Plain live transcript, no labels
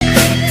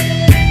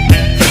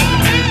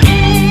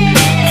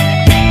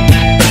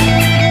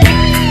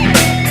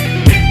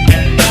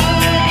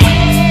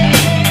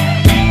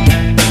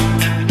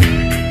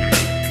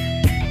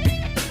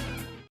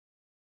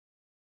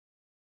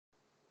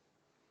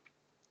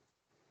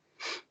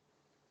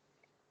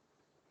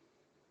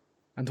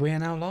And we are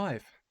now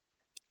live.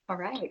 All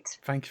right.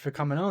 Thank you for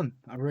coming on.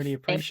 I really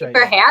Thank you appreciate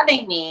for it.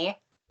 having me.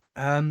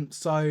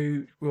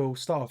 So we'll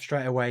start off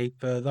straight away.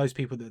 For those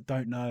people that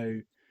don't know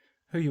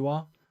who you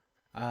are,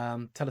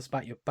 tell us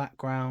about your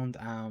background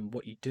and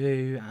what you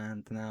do,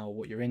 and now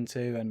what you're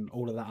into, and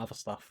all of that other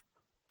stuff.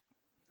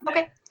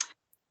 Okay.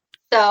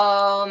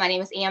 So my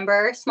name is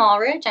Amber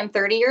Smallridge. I'm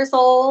 30 years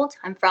old.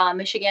 I'm from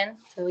Michigan,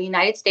 so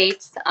United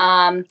States.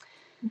 My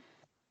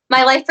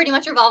life pretty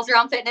much revolves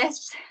around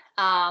fitness.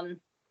 Um,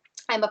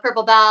 I'm a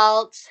purple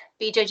belt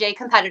BJJ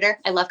competitor.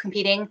 I love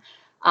competing.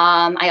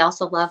 I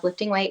also love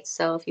lifting weights.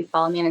 So if you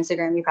follow me on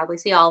Instagram, you probably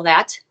see all of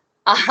that.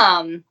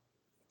 Um,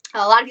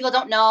 a lot of people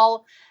don't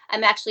know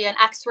I'm actually an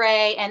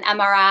X-ray and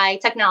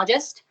MRI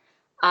technologist.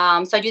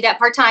 So I do that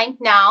part-time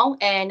now,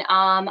 and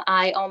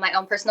I own my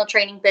own personal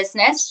training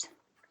business,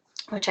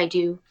 which I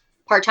do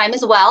part-time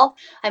as well.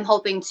 I'm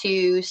hoping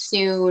to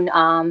soon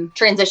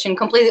transition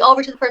completely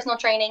over to the personal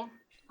training,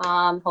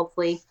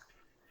 hopefully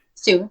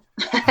soon.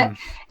 Hmm.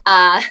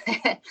 uh,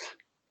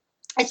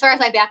 as far as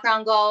my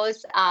background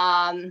goes,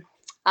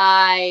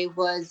 I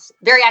was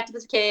very active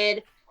as a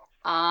kid.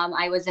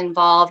 I was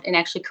involved in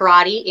actually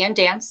karate and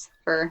dance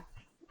for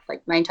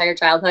like my entire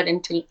childhood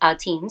and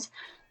teens.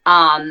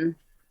 Um,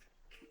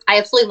 I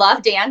absolutely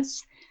love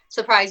dance.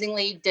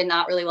 Surprisingly, did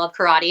not really love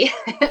karate,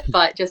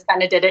 but just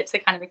kind of did it to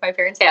kind of make my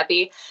parents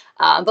happy.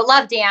 But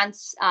love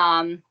dance.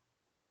 It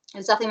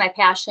was definitely my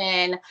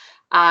passion.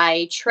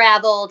 I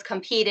traveled,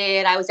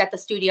 competed. I was at the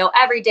studio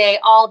every day,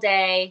 all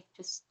day,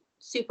 just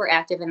super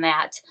active in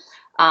that.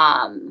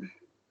 Um,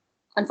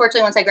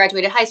 Unfortunately, once I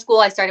graduated high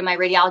school, I started my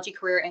radiology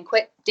career and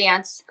quit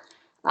dance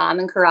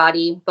and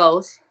karate,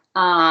 both.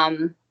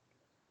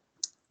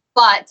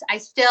 But I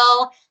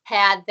still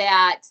had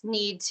that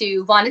need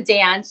to want to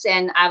dance,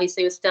 and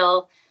obviously was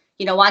still,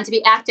 wanted to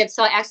be active.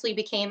 So I actually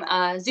became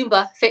a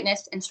Zumba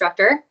fitness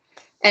instructor,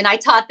 and I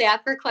taught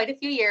that for quite a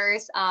few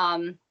years.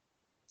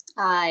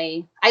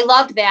 I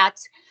loved that,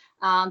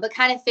 but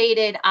kind of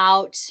faded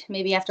out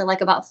maybe after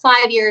like about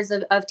 5 years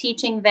of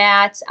teaching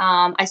that.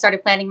 I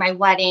started planning my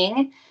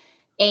wedding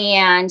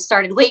and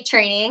started weight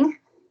training.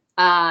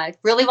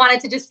 Really wanted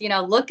to just,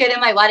 look good in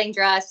my wedding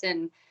dress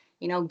and,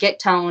 get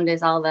toned,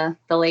 as all the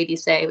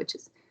ladies say, which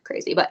is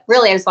crazy. But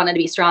really, I just wanted to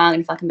be strong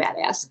and fucking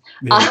badass.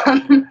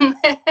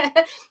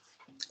 Yeah.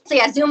 So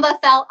yeah,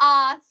 Zumba fell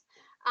off.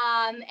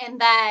 And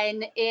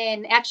then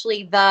in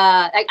actually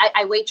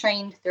I weight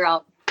trained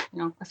throughout,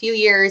 a few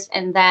years.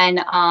 And then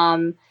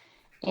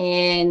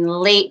in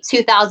late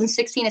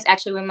 2016 is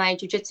actually when my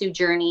jujitsu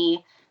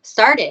journey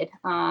started.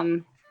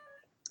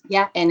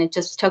 Yeah, and it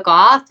just took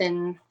off,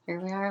 and here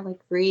we are,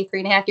 like three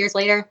and a half years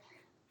later,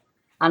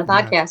 on a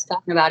Mad. podcast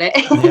talking about it.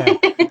 Yeah.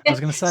 I was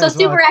gonna say So as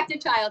well. super active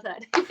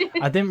childhood.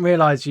 I didn't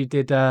realize you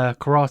did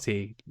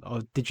karate. Or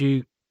did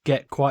you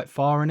get quite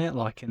far in it,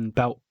 like in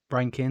belt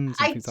rankings and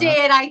I things like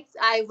that? did.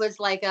 I was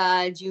like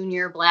a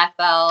junior black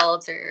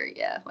belt, or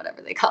yeah,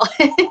 whatever they call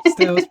it.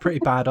 Still, it's pretty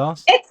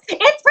badass.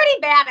 It's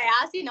pretty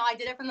badass. I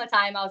did it from the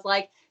time I was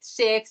like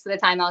 6 to the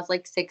time I was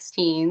like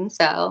 16.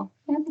 So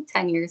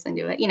 10 years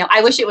into it.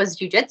 I wish it was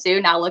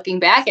jujitsu now looking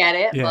back at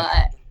it, Yeah.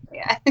 but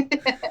yeah.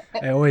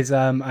 It always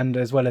and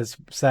as well as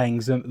saying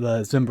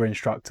the Zumba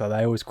instructor,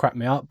 they always crack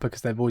me up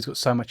because they've always got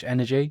so much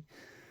energy,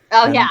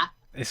 Oh and yeah,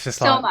 it's just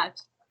so like much.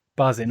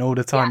 buzzing all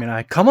the Yeah.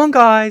 time. Come on,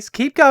 guys,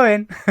 keep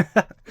going.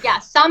 Yeah,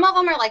 some of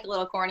them are like a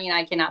little corny and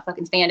I cannot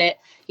fucking stand it,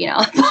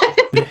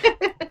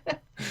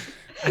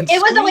 And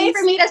It was a way for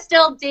squeeze. me to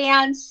still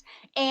dance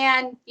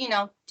and,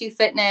 do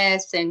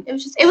fitness, and it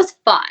was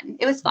fun.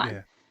 It was fun.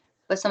 Yeah.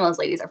 But some of those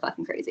ladies are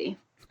fucking crazy.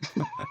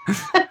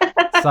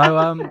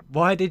 So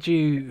why did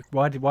you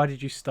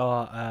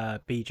start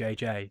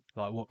BJJ?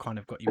 Like, what kind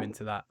of got you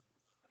into that?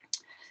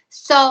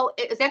 So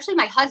it was actually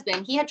my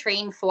husband. He had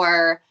trained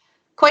for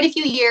quite a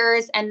few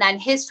years, and then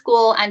his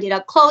school ended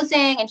up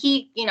closing, and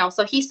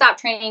so he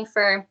stopped training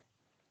for,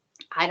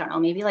 I don't know,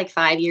 maybe like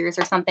 5 years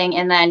or something.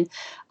 And then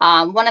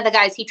one of the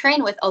guys he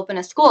trained with opened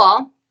a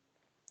school,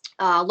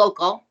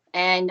 local,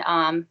 and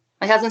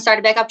my husband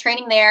started back up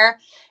training there,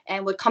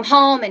 and would come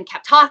home and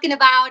kept talking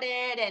about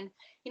it. And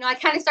I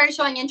kind of started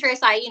showing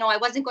interest. I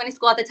wasn't going to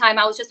school at the time.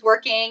 I was just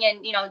working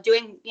and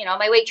doing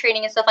my weight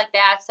training and stuff like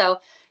that. So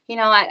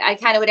I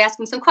kind of would ask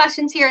him some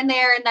questions here and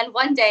there. And then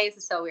one day,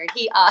 this is so weird,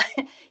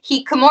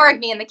 he Kimura'd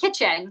me in the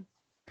kitchen,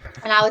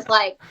 and I was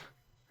like,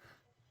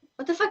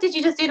 "What the fuck did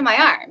you just do to my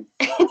arm?"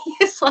 And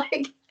he's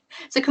like,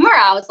 "So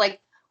Kimura." I was like,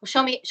 "Well,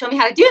 show me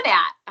how to do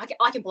that.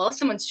 I can blow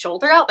someone's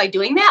shoulder out by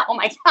doing that. Oh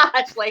my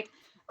gosh, like,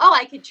 oh,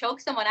 I could choke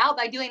someone out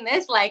by doing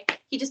this." Like,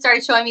 he just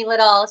started showing me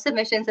little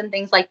submissions and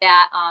things like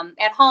that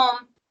at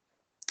home,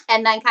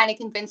 and then kind of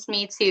convinced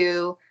me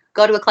to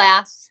go to a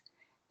class.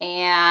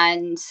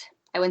 And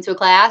I went to a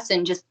class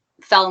and just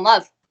fell in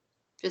love.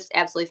 Just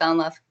absolutely fell in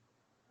love.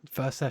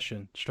 First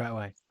session, straight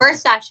away.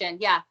 First session,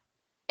 yeah.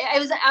 I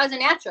was a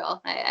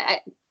natural.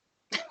 I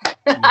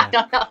Yeah.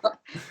 don't know.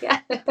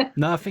 Yeah.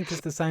 No, I think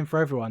it's the same for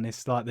everyone.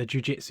 It's like the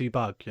jujitsu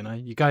bug,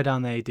 You go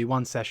down there, you do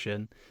one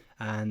session,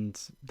 and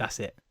that's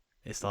it.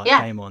 It's like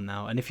Yeah. game on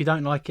now. And if you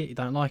don't like it, you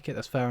don't like it.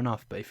 That's fair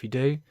enough. But if you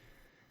do,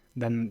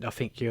 then I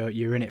think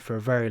you're in it for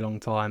a very long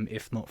time,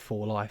 if not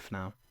for life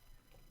now.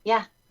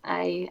 Yeah,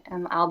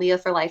 I'll be a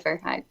for lifer.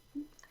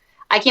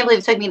 I can't believe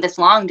it took me this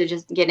long to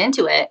just get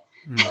into it.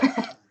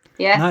 Mm.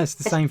 Yeah. No, it's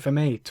the same for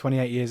me.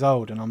 28 years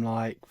old, and I'm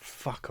like,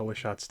 fuck, I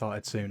wish I'd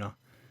started sooner.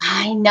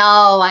 I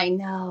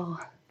know.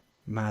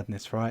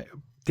 Madness, right?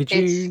 Did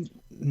It's you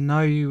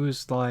know you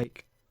was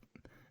like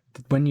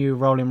when you were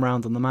rolling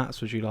around on the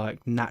mats? Was you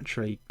like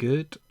naturally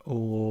good,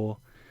 or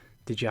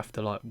did you have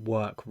to like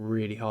work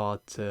really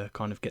hard to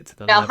kind of get to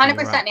the no, level you're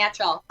 100% at?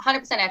 natural.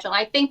 100% natural.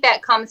 And I think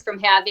that comes from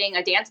having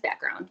a dance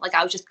background. Like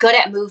I was just good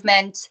at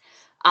movement.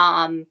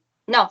 Um,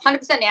 no,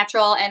 100%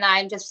 natural. And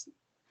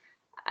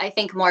I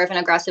think more of an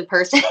aggressive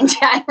person in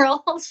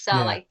general. So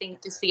Yeah, I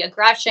think just the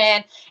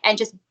aggression and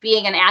just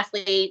being an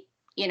athlete,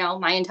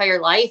 my entire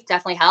life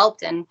definitely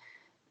helped. And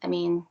I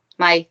mean,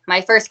 my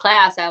first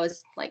class, I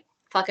was like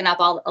fucking up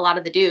a lot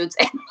of the dudes.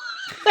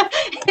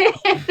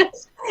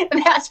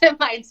 That's when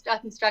my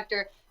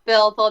instructor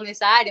Bill pulled me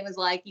aside and was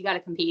like, "You got to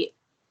compete.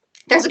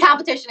 There's a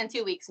competition in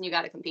 2 weeks, and you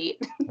got to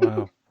compete."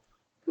 wow.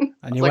 I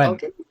And was you like,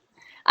 went. "Okay."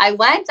 I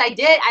went, I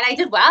did, and I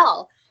did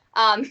well.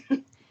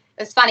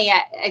 It's funny.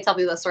 I tell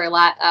people this story a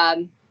lot.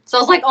 So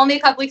I was like only a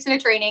couple weeks into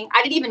training.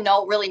 I didn't even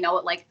really know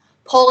what like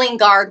pulling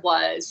guard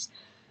was.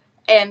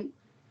 And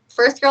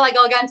first girl I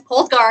go against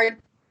pulls guard,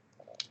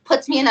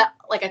 puts me in a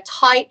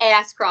tight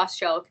ass cross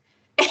choke.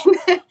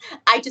 And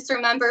I just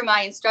remember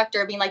my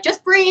instructor being like,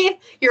 just breathe,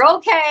 you're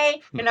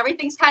okay. And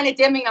everything's kind of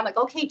dimming. I'm like,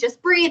 okay,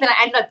 just breathe. And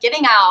I ended up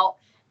getting out,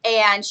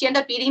 and she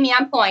ended up beating me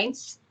on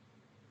points.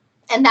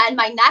 And then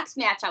my next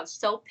match, I was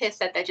so pissed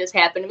that just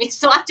happened to me.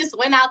 So I just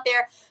went out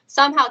there,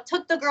 somehow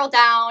took the girl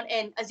down,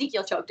 and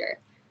Ezekiel choked her.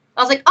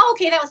 I was like, oh,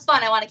 okay, that was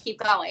fun. I want to keep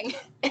going.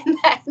 And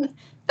then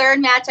third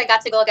match, I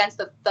got to go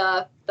against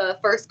the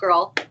first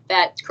girl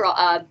that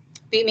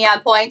beat me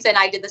on points, and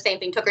I did the same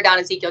thing. Took her down,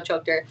 Ezekiel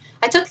choked her.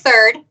 I took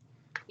third,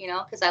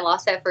 because I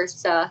lost that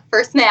first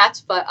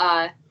match. But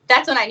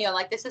that's when I knew, I'm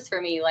like, this is for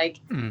me. Like,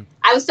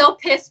 I was so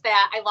pissed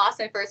that I lost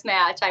my first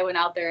match. I went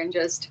out there and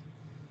just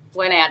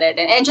went at it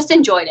and just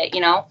enjoyed it. So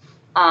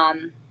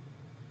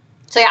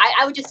yeah,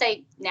 I would just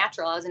say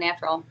natural. I was a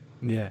natural.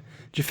 Yeah.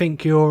 Do you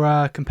think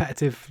your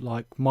competitive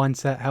like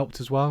mindset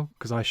helped as well?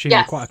 Because I assume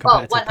you're quite a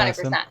Yes. Oh, competitive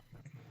person, 100%.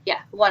 Yeah,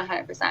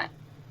 100%.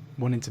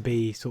 wanting to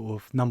be sort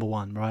of number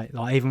one, right?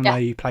 Like even though Yeah.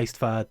 you placed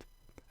third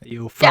at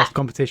your Yeah. first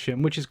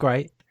competition, which is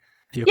great,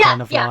 you're Yeah.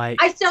 kind of Yeah. I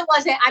like, still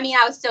wasn't. I mean,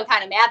 I was still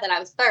kind of mad that I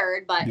was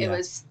third, but it yeah.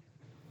 was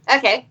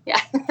okay.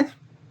 Yeah.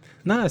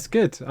 No, it's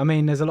good. I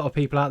mean, there's a lot of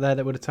people out there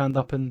that would have turned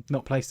up and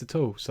not placed at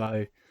all.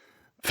 So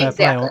fair play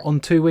Exactly.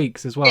 on 2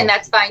 weeks as And well.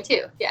 that's fine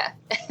too. Yeah.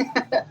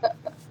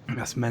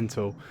 That's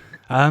mental.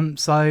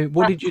 So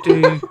what did you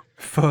do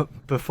for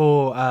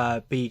before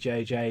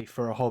BJJ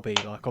for a hobby?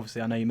 Like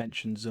obviously, I know you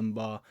mentioned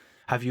Zumba.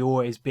 Have you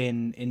always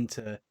been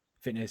into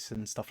fitness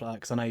and stuff like that?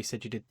 Because I know you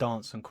said you did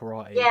dance and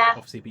karate, Yeah.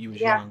 obviously, but you was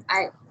Yeah. young.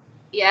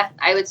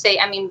 I would say.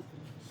 I mean,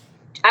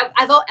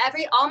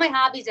 all my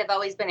hobbies have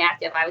always been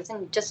active. I was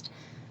in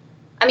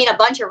a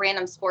bunch of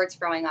random sports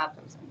growing up.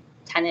 I was in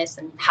tennis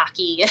and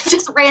hockey and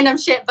just random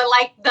shit. But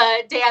like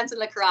the dance and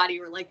the karate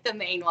were like the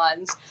main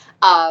ones.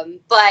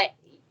 But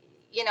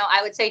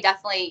I would say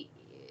definitely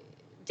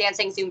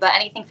dancing, Zumba,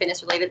 anything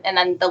fitness related, and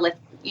then the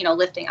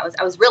lifting.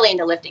 I was really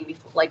into lifting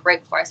before, like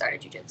right before I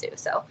started jujitsu.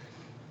 So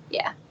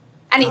yeah,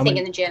 How anything many?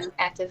 in the gym,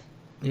 active.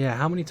 Yeah,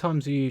 how many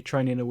times are you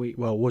training a week?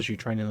 Well, was you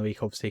training a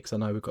week? Obviously, because I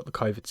know we've got the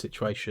COVID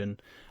situation,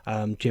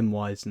 gym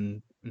wise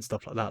and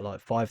stuff like that. Like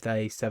 5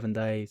 days, 7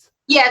 days.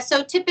 Yeah,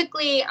 so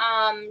typically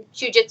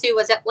jujitsu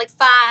was at like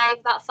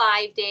about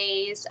 5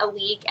 days a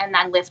week, and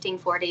then lifting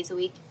 4 days a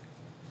week.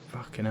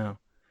 Fucking hell.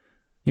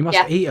 You must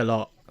Yeah. eat a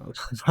lot,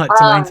 like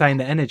to Um, maintain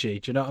the energy.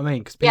 Do you know what I mean?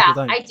 Because people yeah,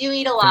 don't I do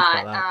eat a think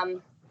about lot.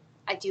 that.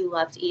 I do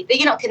love to eat.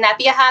 But, can that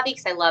be a hobby?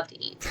 Because I love to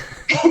eat.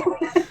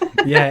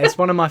 Yeah, it's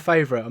one of my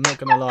favourite. I'm not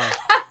gonna lie.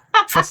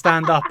 If I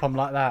stand up, I'm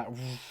like that,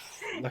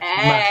 like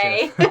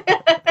massive.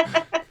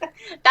 Hey.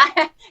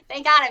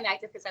 Thank God I'm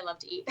active because I love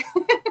to eat.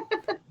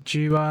 Do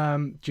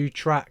you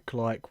track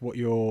like what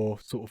you're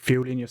sort of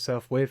fueling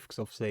yourself with? Because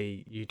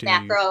obviously you do.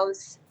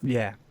 Macros.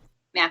 Yeah.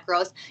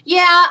 Macros.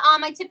 Yeah,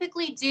 I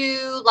typically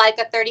do like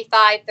a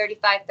 35,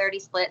 35, 30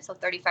 split. So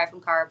 35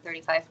 from carb,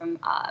 35 from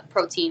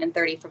protein, and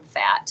 30 from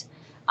fat.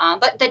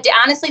 But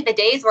honestly, the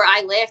days where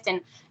I lift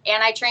and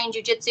I train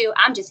jujitsu,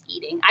 I'm just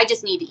eating. I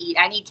just need to eat.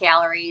 I need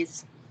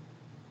calories.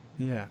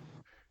 Yeah.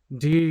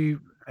 Do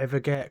you ever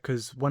get?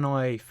 Because when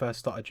I first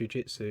started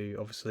jujitsu,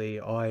 obviously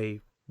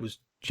I was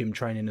gym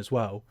training as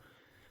well,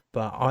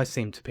 but I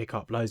seem to pick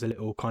up loads of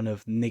little kind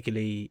of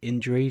niggly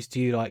injuries.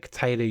 Do you like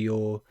tailor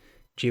your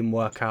gym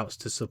workouts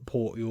to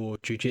support your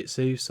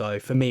jujitsu? So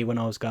for me, when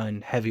I was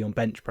going heavy on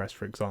bench press,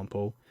 for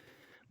example,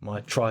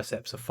 my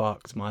triceps are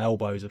fucked, my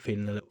elbows are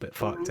feeling a little bit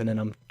fucked, Mhm. and then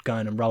I'm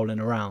going and rolling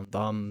around.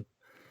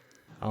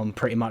 I'm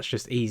pretty much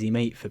just easy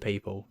meat for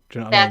people. Do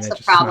you know what I mean? That's They're the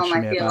just problem.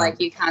 smashing I me feel about. like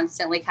you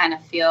constantly kind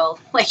of feel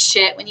like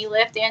shit when you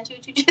lift and do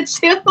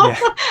jujitsu.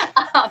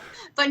 Yeah,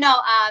 But no,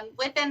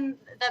 within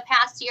the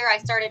past year, I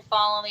started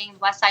following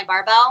West Side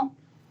Barbell. Have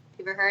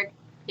you ever heard?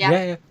 Yeah.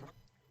 yeah, yeah.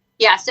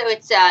 Yeah, so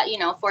it's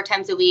 4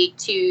 times a week,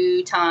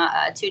 2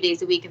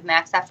 days a week of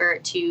max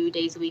effort, 2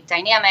 days a week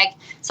dynamic.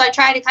 So I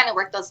try to kind of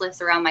work those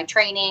lifts around my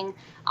training.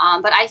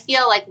 But I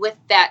feel like with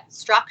that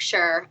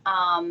structure,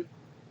 I'm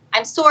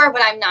sore,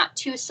 but I'm not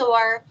too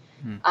sore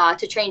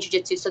to train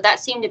jujitsu. So that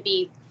seemed to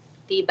be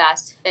the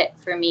best fit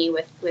for me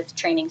with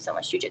training so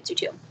much jujitsu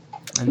too.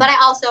 But I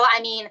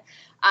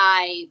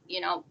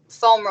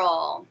foam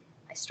roll,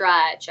 I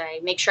stretch,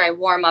 I make sure I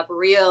warm up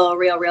real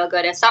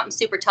good. If something's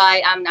super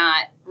tight, I'm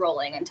not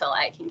rolling until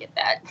I can get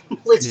that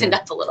loosened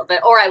up a little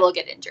bit, or I will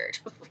get injured.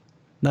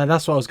 No,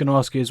 that's what I was going to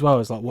ask you as well,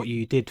 is like what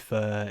you did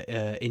for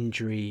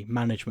injury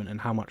management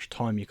and how much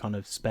time you kind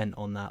of spent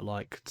on that.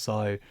 Like,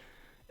 so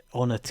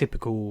on a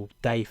typical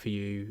day for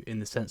you, in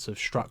the sense of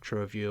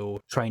structure of your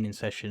training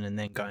session and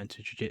then going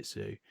to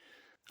jiu-jitsu,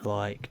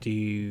 like, do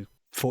you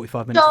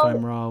 45 minutes foam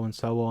So roll and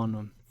so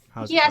on?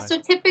 How's it yeah, go?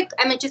 so typically,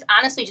 it just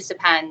honestly just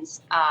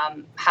depends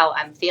how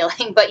I'm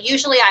feeling. But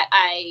usually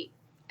I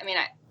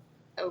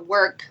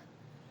work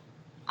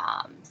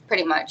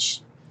pretty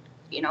much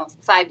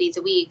 5 days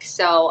a week.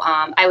 So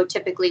I would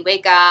typically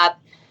wake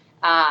up,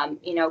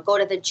 go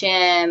to the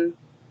gym,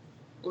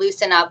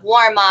 loosen up,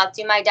 warm up,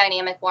 do my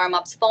dynamic warm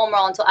ups, foam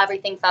roll until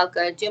everything felt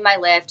good, do my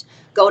lift,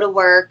 go to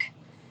work,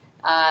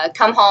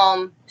 come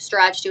home,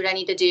 stretch, do what I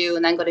need to do,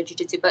 and then go to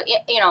jujitsu. But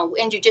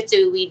in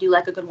jujitsu, we do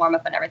like a good warm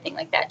up and everything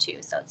like that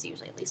too. So it's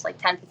usually at least like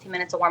 10-15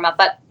 minutes of warm up.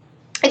 But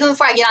even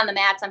before I get on the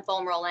mats, I'm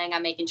foam rolling.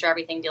 I'm making sure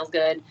everything feels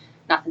good,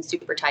 nothing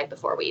super tight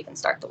before we even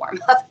start the warm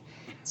up.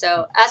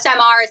 So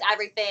SMR is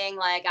everything.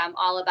 Like, I'm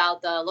all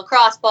about the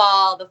lacrosse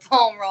ball, the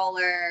foam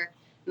roller,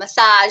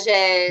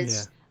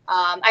 massages.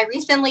 I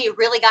recently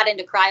really got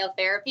into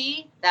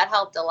cryotherapy. That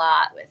helped a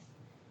lot with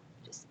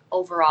just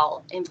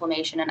overall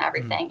inflammation and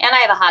everything. And I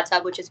have a hot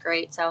tub, which is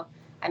great. So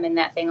I'm in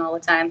that thing all the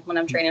time when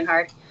I'm training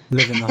hard.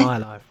 Living the high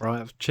life,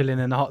 right? Chilling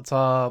in the hot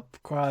tub,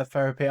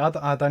 cryotherapy.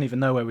 I don't even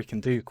know where we can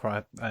do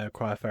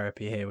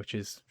cryotherapy here, which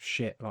is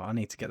shit. Like, I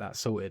need to get that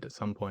sorted at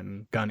some point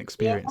and go and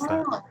experience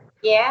that.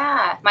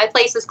 Yeah. My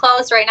place is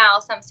closed right now,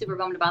 so I'm super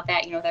bummed about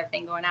that, with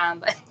everything going on.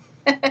 But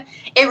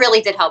it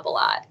really did help a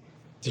lot.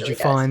 Did you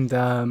find,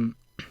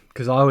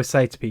 because I always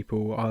say to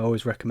people, I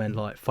always recommend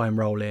like foam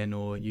rolling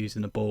or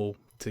using a ball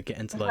to get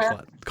into those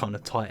like kind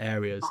of tight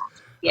areas.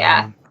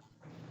 Yeah.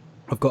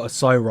 I've got a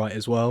So Right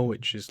as well,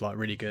 which is like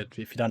really good.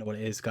 If you don't know what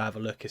it is, go have a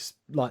look. It's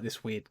like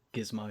this weird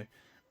gizmo.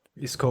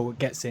 It's cool. It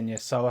gets in your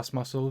psoas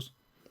muscles.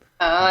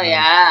 Oh,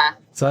 yeah.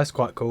 So that's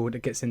quite cool.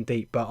 It gets in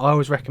deep. But I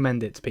always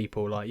recommend it to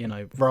people, like,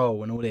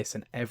 roll and all this.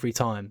 And every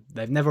time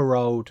they've never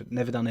rolled,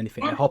 never done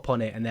anything, they hop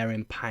on it and they're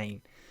in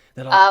pain.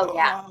 They're like, oh,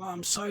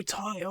 I'm so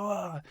tight.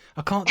 Oh,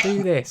 I can't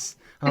do this.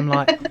 I'm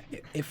like,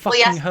 it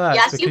fucking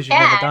hurts because you've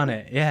never done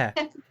it. Yeah.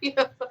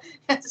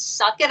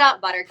 Suck it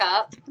up,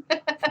 Buttercup.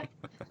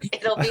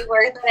 It'll be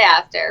worth it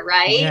after,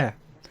 right? Yeah.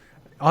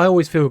 I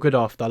always feel good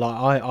after.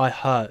 Like, I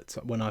hurt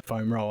when I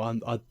foam roll.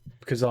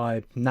 Because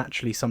I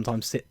naturally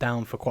sometimes sit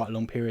down for quite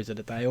long periods of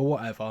the day or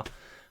whatever,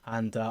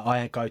 and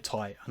I go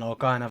tight and I'll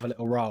go and have a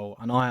little roll,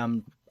 and I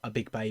am a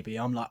big baby.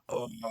 I'm like,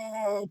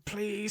 oh,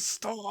 please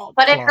stop.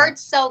 But it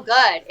hurts so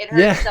good. It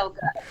hurts so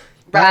good,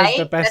 right? That is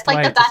the best That's like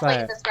way the best to way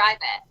say to describe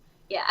it.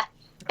 Yeah.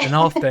 And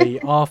after,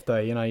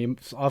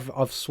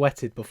 I've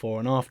sweated before,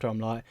 and after I'm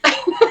like,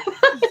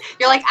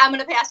 you're like, I'm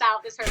gonna pass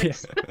out. This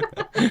hurts.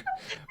 Yeah.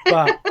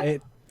 But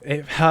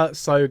it hurts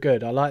so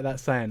good. I like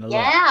that saying a lot.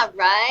 Yeah,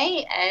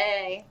 right.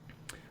 Hey.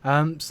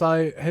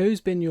 So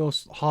who's been your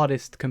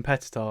hardest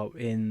competitor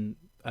in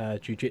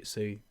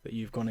jiu-jitsu that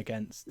you've gone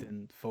against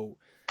and fought?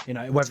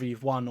 Whether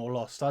you've won or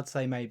lost. I'd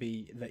say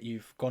maybe that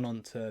you've gone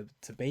on to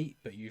beat,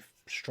 but you've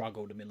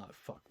struggled and been like,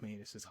 fuck me,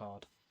 this is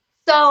hard.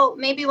 So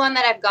maybe one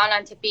that I've gone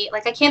on to beat,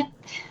 like, I can't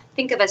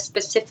think of a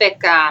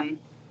specific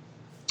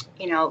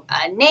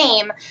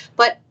name,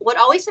 but what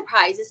always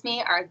surprises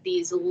me are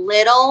these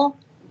little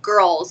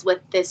girls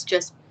with this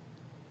just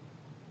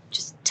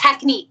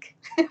technique,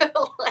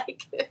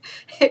 like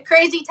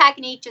crazy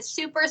technique, just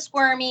super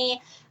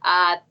squirmy,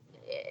 and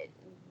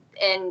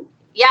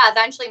yeah,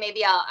 eventually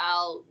maybe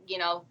I'll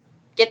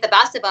get the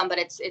best of them, but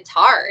it's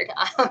hard.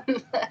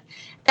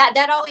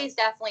 That always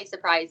definitely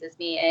surprises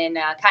me and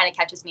kind of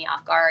catches me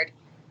off guard.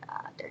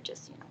 They're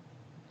just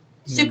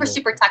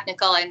super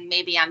technical, and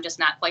maybe I'm just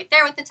not quite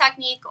there with the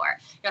technique, or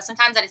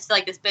sometimes I just feel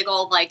like this big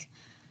old, like,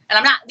 and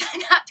I'm not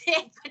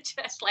big, but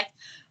just like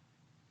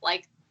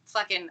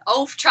fucking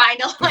oaf trying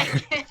to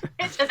get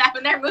into them,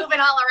 and they're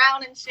moving all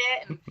around and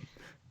shit and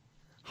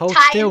hold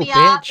tying still, me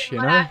bitch, up and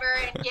whatever.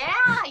 And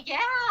yeah.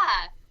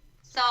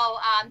 So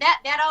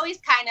that always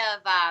kind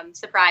of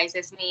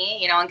surprises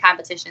me, in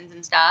competitions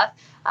and stuff.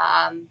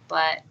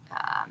 But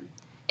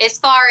as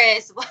far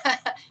as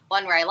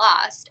one where I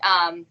lost,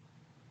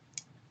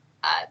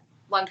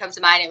 one comes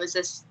to mind. It was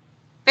this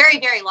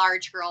very, very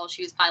large girl.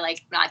 She was probably,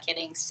 like, not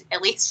kidding,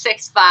 at least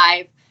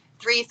 6'5",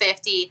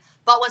 350,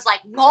 but was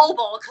like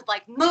mobile, could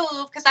like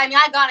move. Because I've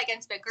gone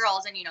against big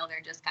girls, and they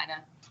just kind of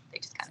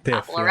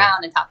topple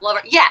around and topple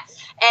over. Yeah,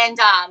 and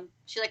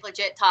she like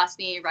legit tossed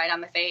me right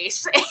on my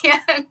face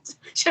and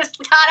just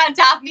got on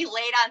top of me,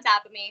 laid on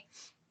top of me.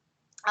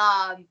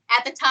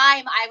 At the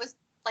time, I was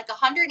like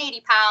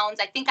 180 pounds.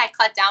 I think I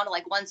cut down to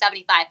like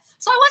 175.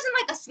 So I wasn't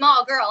like a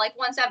small girl. Like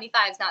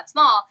 175 is not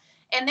small.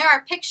 And there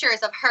are pictures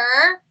of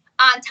her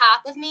on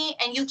top of me,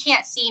 and you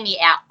can't see me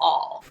at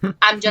all.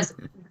 I'm just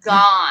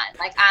gone.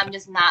 Like I'm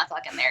just not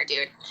fucking there,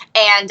 dude.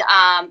 And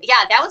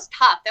yeah, that was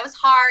tough. That was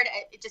hard.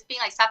 Just being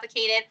like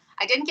suffocated.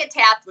 I didn't get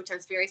tapped, which I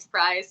was very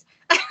surprised.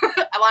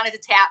 I wanted to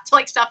tap to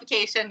like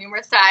suffocation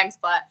numerous times,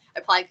 but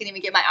I probably couldn't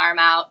even get my arm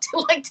out to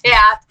like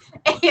tap.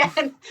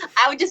 And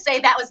I would just say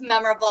that was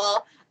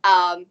memorable.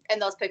 And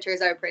those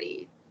pictures are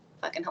pretty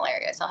fucking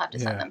hilarious. I'll have to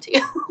send them to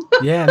you.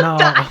 Yeah, no,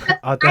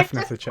 I'll I definitely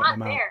have to just check not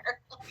them out. there.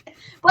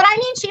 But I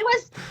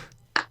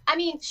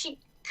mean, she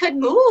could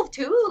move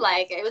too.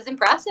 Like it was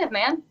impressive,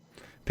 man.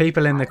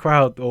 People in the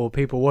crowd or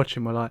people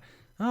watching were like,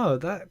 "Oh,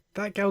 that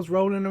girl's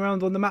rolling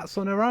around on the mats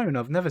on her own.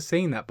 I've never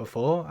seen that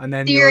before." And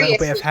then your little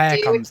bit of Seriously, hair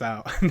dude. comes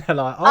out, and they're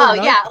like, "Oh Oh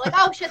no, yeah, like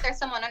oh shit, there's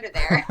someone under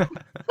there.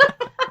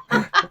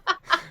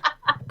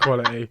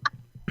 quality."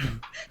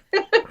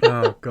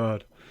 Oh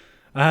god.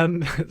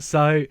 So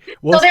So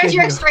what's there's been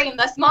your your extreme,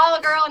 the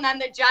small girl and then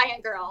the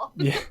giant girl.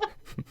 yeah?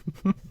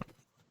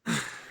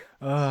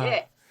 Uh,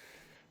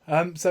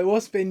 Shit. so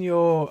what's been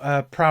your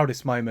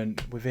proudest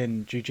moment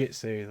within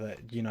jiu-jitsu that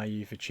you know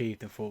you've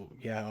achieved and thought,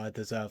 yeah, I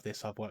deserve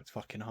this. I've worked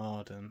fucking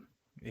hard, and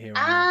here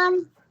I am.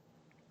 Um,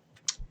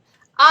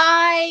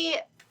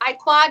 I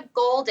quad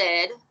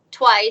golded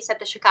twice at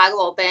the Chicago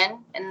Open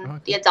in the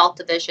Okay. adult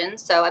division.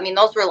 So I mean,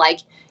 those were like,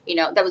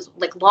 that was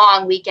like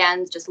long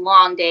weekends, just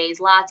long days,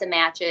 lots of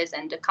matches,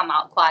 and to come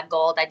out quad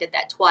gold, I did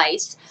that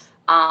twice.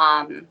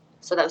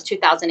 So that was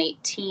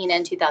 2018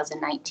 and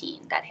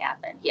 2019 that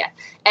happened. Yeah,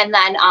 and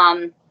then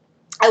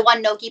I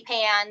won Nogi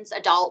Pans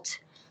adult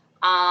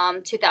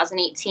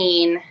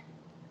 2018, and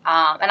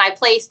I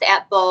placed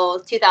at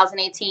both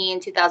 2018,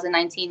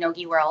 2019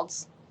 Nogi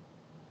Worlds.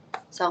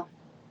 So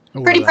I'm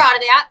All pretty of that. proud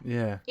of that.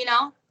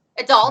 Yeah.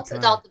 Adult Fair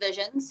play.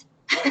 divisions.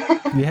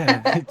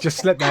 Yeah. Just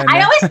slip that in I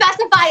there. always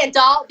specify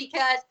adult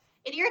because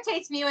it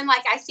irritates me when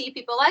like I see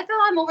people like,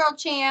 oh, I'm a world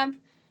champ,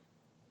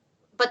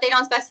 but they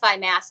don't specify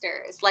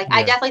masters. Like I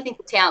Yeah. definitely think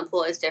the talent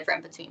pool is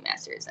different between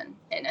masters and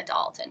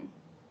adult, and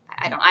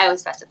I always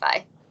specify.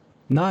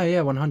 No, yeah,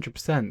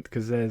 100%.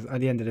 Because there's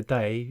at the end of the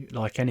day,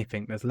 like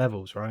anything, there's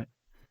levels, right?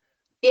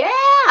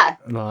 Yeah.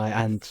 Like,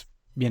 and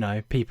you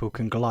know, people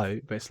can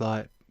gloat, but it's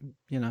like,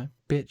 you know,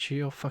 bitch,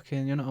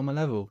 you're not on my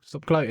level.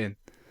 Stop gloating.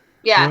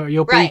 Yeah.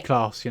 You're B Right.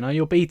 class, you know,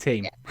 you're B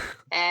team.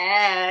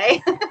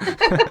 Hey.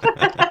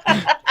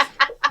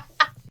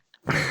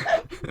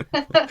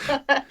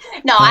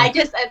 No, I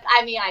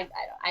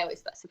always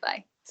specify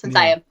since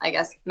I Yeah. am, I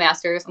guess,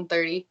 masters. I'm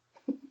 30.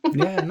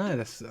 Yeah, no,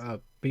 that's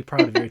be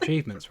proud of your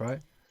achievements, right?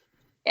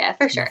 Yeah,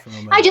 for sure. Nothing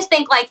wrong with I that. just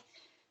think like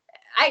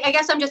I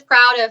guess I'm just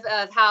proud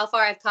of how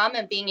far I've come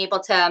and being able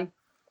to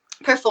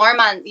perform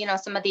on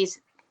some of these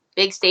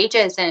big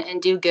stages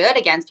and do good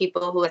against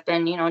people who have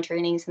been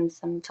training since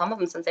some of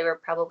them since they were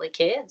probably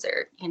kids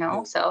or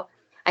so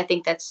I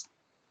think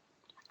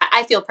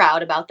I feel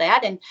proud about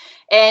that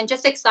and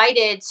just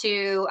excited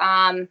to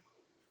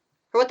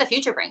for what the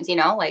future brings.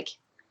 Like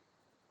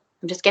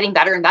I'm just getting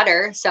better and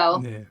better,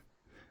 so Yeah.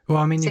 Well,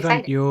 I mean, it's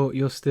exciting.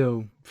 you're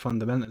still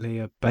fundamentally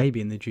a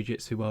baby in the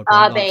jiu-jitsu world,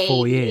 right? Like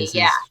 4 years Baby,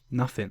 yeah, is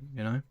nothing,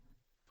 you know.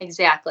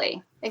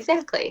 exactly.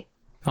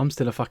 I'm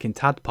still a fucking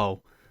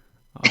tadpole.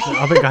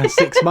 I've been going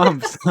 6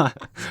 months. I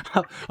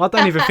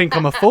don't even think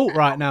I'm a fault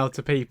right now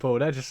to people.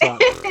 They're just like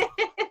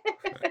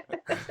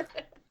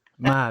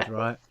mad,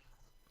 right?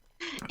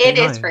 It But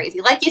is no,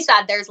 crazy. Like you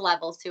said, there's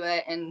levels to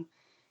it, and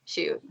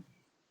shoot,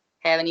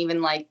 haven't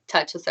even like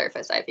touched the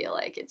surface. I feel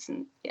like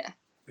yeah.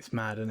 it's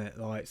mad, isn't it?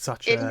 Like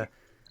such It, a.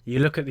 You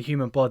look at the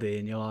human body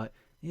and you're like,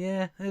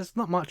 yeah, there's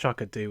not much I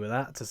could do with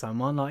that to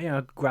someone.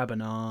 Like, grab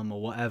an arm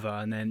or whatever,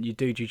 and then you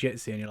do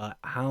jiu-jitsu and you're like,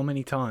 how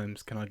many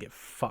times can I get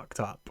fucked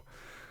up?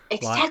 Like,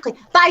 exactly,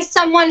 by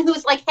someone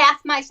who's like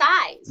half my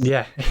size,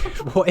 yeah,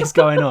 what is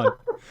going on?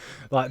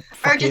 Like,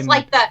 or just fucking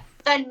like the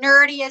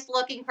nerdiest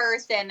looking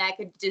person that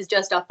is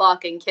just a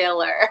fucking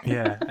killer.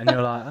 yeah, and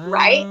you're like,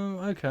 Right? oh,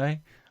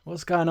 okay,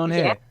 what's going on Yeah,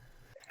 here?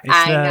 It's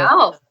I the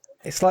know.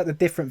 it's like the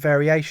different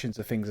variations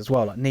of things as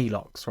well, like knee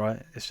locks, right?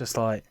 It's just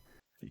like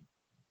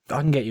I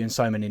can get you in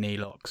so many knee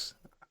locks.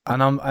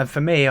 And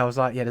for me, I was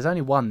like, yeah, there's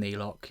only one knee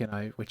lock,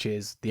 which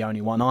is the only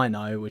one I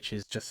know, which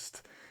is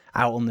just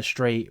out on the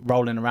street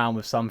rolling around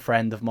with some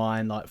friend of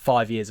mine like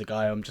 5 years ago.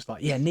 I'm just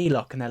like, yeah, knee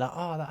lock, and they're like,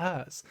 oh, that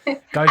hurts.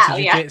 Go to Oh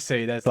yeah,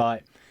 jiu-jitsu. There's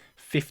like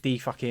 50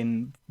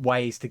 fucking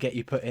ways to get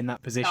you put in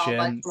that so much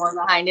position. more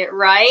behind it,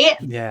 right?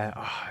 Yeah,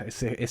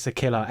 it's a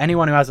killer.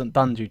 Anyone who hasn't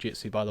done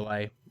jiu-jitsu, by the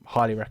way,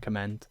 highly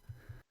recommend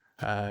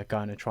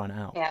going and trying it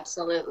out.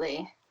 Absolutely,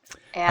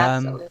 Um,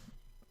 absolutely.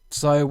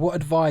 So, what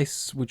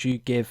advice would you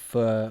give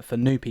for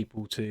new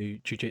people to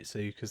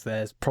jiu-jitsu? Because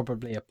there's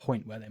probably a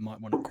point where they might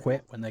want to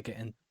quit when they're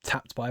getting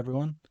tapped by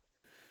everyone.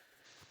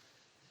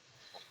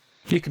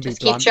 You can be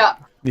Just keep blunt. showing.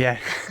 Yeah.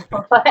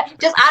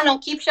 Just I don't know,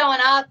 keep showing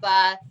up.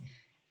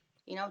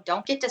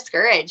 Don't get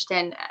discouraged,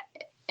 and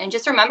And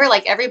just remember,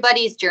 like,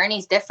 everybody's journey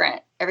is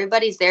different.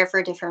 Everybody's there for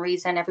a different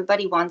reason.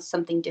 Everybody wants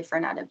something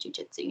different out of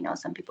jujitsu. You know,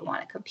 some people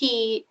want to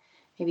compete.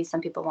 Maybe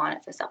some people want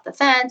it for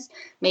self-defense.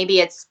 Maybe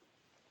it's,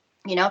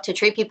 you know, to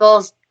treat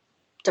people's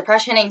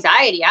depression,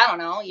 anxiety. I don't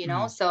know, you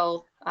know.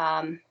 So,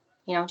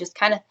 you know, just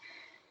kind of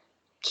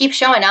keep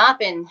showing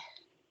up and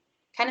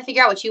kind of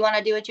figure out what you want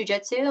to do with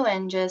jujitsu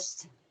and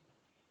just,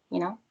 you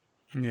know,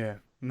 Yeah.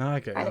 No, I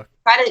get you.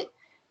 try to,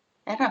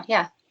 I don't know,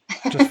 yeah.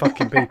 Just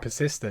fucking be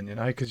persistent, you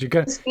know, because you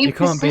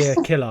can't be a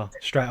killer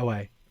straight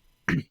away.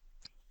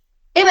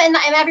 Yeah, and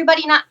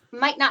everybody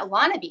might not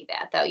want to be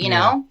that though, you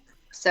know.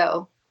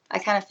 So I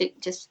kind of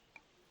just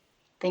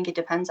think it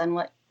depends on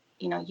what,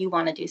 you know, you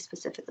want to do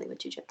specifically with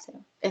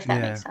jujitsu, if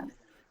that makes sense.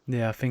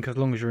 Yeah, I think as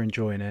long as you're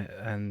enjoying it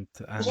and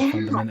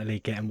fundamentally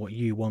getting what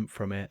you want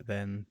from it,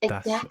 then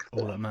that's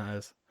all that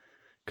matters.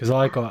 Because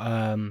I got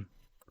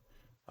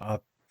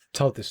I've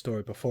told this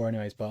story before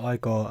anyways, but I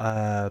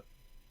got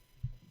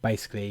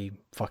basically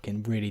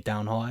fucking really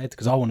downhearted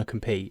because I want to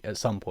compete at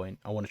some point.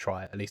 I want to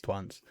try it at least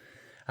once.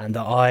 And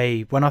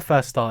when I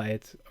first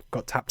started,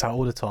 got tapped out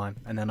all the time,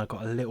 and then I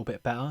got a little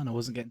bit better and I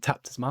wasn't getting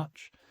tapped as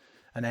much.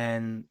 And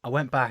then I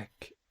went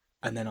back,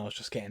 and then I was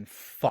just getting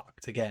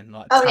fucked again,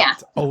 like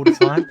tapped all the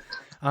time.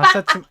 And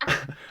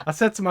I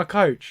said to my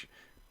coach,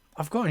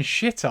 I've gotten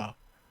shitter.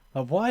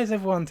 Like, why is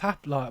everyone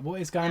tapped? Like,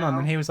 what is going on?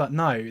 And he was like,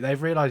 no,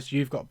 they've realised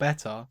you've got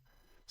better,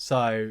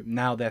 so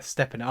now they're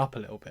stepping it up a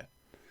little bit.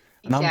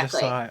 And I'm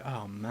just like,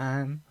 oh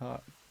man, I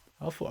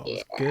thought I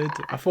was good.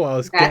 I thought I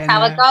was getting That's how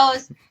there. it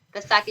goes.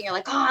 The second you're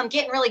like, oh, I'm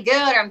getting really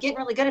good, or I'm getting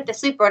really good at the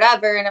sleep or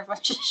whatever, and everyone's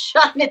just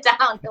shutting it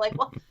down. You're like,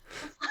 what?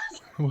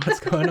 What's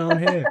going on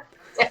here?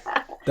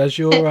 Does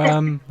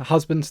your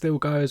husband still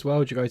go as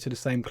well? Do you go to the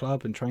same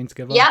club and train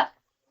together?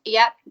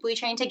 Yep. We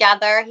train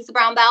together. He's a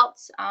brown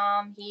belt.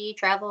 He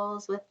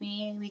travels with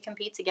me. We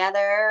compete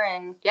together,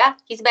 and yeah,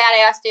 he's a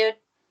badass dude.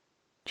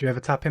 Do you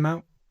ever tap him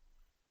out?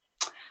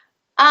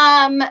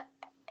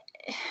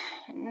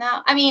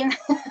 No, I mean,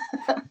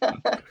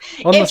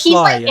 on the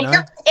fly, you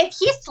know? If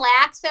he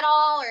slacks at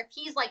all, or if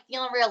he's like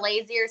feeling real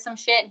lazy or some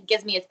shit, and he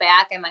gives me his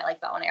back, I might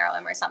like bow and arrow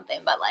him or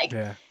something. But like,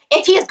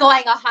 if he's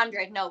going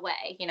 100, no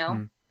way, you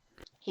know.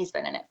 He's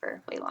been in it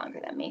for way longer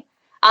than me.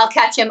 I'll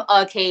catch him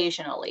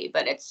occasionally,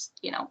 but it's,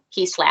 you know,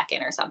 he's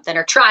slacking or something,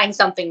 or trying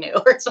something new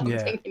or something.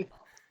 Yeah. You know?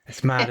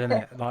 It's mad, isn't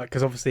it? Like,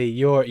 because obviously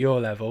you're at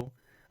your level,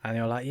 and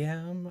you're like, yeah,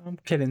 I'm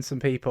killing some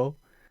people,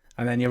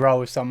 and then you roll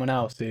with someone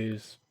else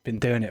who's been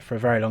doing it for a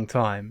very long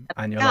time,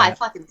 and you're like, I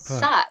fucking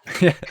suck.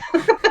 Yeah.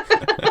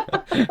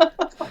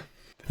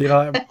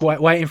 You're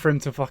like waiting for him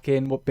to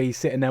fucking be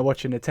sitting there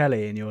watching the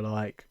telly, and you're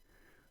like,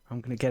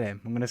 I'm gonna get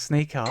him. I'm gonna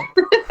sneak up.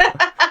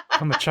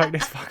 I'm gonna choke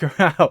this fucker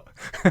out.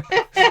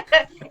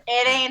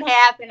 It ain't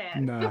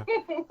happening.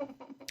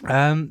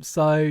 No.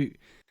 So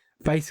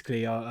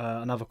basically,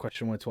 another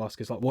question I wanted to ask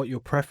is like, what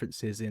your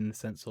preference is in the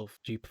sense of,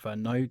 do you prefer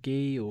no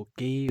gi or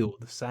gi or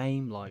the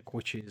same? Like,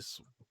 which is?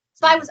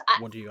 So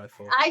what do you go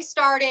for? I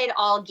started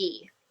all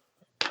gi.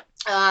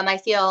 I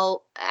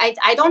feel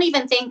I don't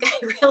even think I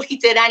really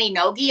did any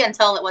no-gi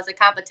until it was a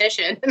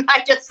competition. And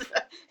I just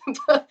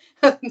put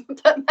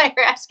my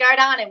rash guard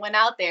on and went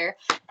out there.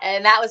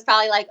 And that was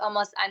probably like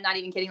almost, I'm not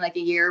even kidding, like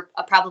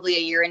probably a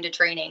year into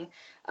training.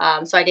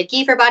 So I did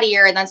gi for about a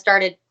year and then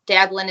started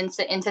dabbling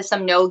into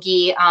some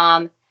no-gi.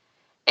 And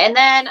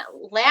then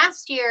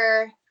last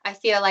year, I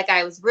feel like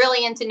I was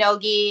really into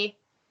no-gi,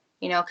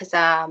 you know, because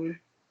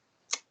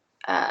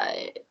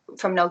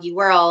from No-Gi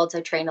Worlds,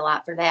 I trained a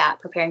lot for that,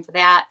 preparing for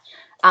that.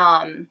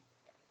 And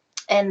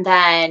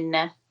then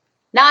now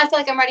I feel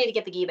like I'm ready to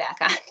get the gi back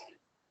on.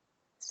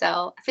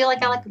 So I feel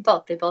like I like them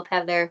both. They both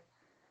have their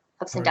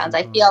ups and downs.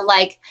 I feel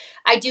like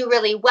I do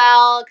really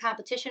well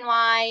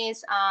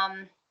competition-wise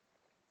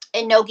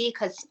in no-gi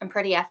because I'm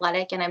pretty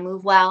athletic and I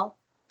move well.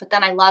 But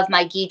then I love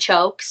my gi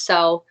choke,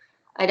 so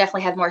I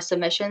definitely have more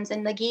submissions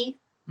in the gi.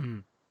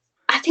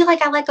 I feel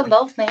like I like them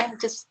both, man.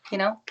 Just, you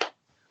know.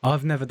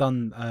 I've never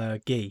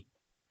done gi,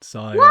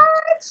 so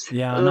what?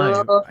 Yeah, I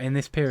know. In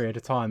this period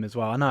of time as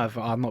well, I know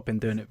I've not been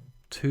doing it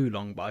too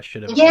long, but I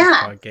should have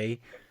tried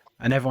gi.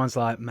 And everyone's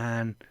like,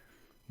 man,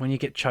 when you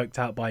get choked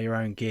out by your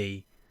own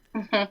gi,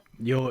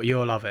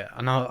 you'll love it.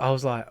 And I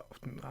was like,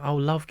 I'll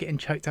love getting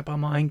choked out by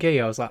my own gi.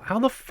 I was like, how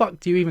the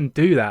fuck do you even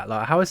do that?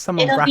 Like, how is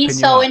someone wrapping you up? It'll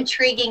be so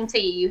intriguing to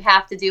you. You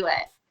have to do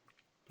it.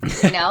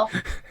 You know?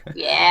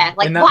 Yeah.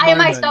 Like, why am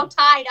I so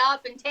tied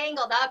up and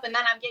tangled up and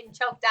then I'm getting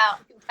choked out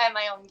by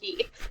my own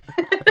gi?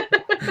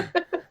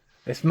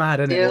 It's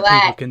mad, isn't it?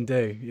 What people can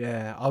do.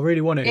 Yeah. I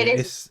really want to.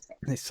 It's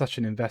such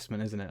an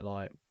investment, isn't it?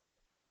 Like,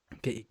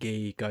 get your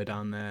gi, go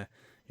down there.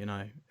 You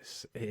know,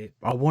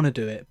 I want to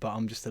do it, but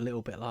I'm just a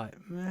little bit like,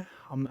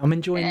 I'm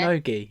enjoying no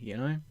gi, you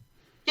know?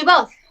 Do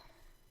both.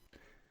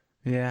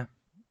 Yeah.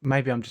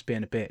 Maybe I'm just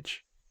being a bitch.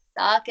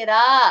 Suck it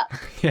up.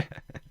 Yeah.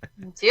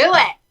 Do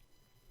it.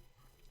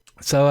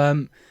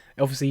 So,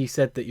 obviously you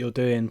said that you're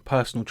doing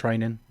personal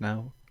training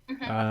now.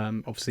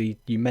 Obviously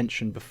you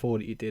mentioned before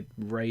that you did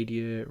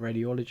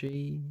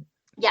radiology.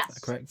 Yes. Is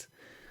that correct?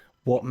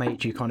 what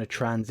made you kind of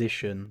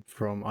transition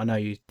from? I know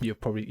you're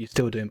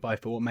still doing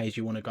both, but what made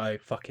you want to go?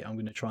 Fuck it, I'm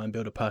going to try and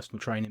build a personal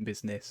training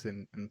business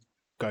and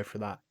go for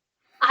that.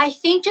 I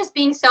think just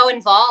being so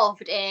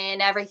involved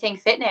in everything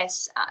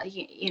fitness,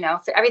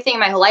 for everything in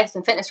my whole life has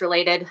been fitness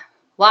related.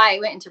 Why I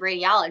went into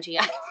radiology,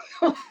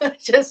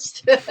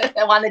 just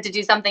I wanted to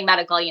do something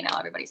medical.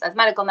 Everybody says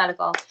medical,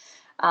 medical,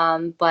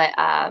 but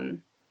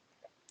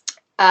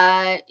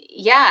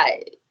yeah.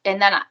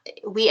 And then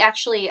we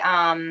actually,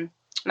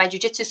 my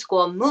jujitsu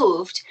school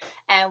moved,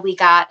 and we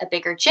got a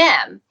bigger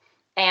gym,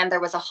 and there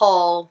was a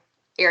whole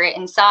area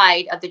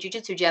inside of the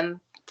jujitsu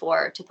gym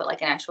to put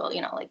like an actual,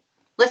 like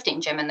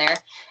lifting gym in there.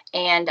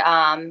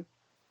 And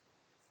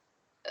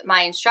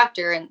my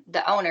instructor and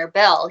the owner,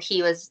 Bill,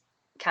 he was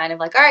kind of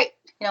like, all right,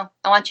 I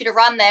want you to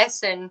run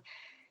this and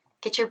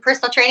get your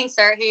personal training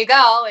cert. Here you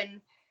go.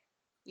 And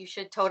you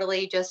should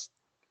totally just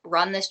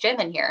run this gym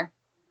in here.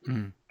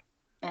 Mm.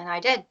 And I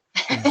did.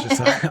 And it's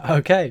just like,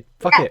 okay,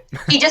 fuck Yeah. it.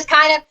 He just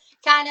kind of,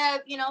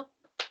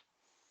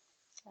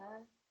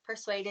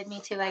 persuaded me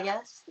to, I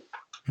guess.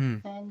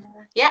 Mm. And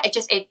yeah,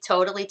 it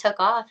totally took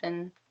off.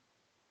 And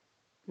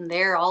I'm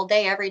there all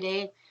day, every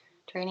day,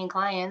 training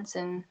clients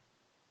and,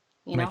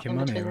 Making in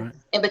money,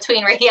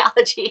 between, right?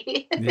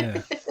 radiology.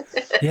 Yeah.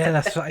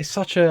 Yeah, it's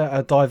such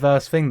a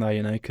diverse thing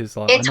though, because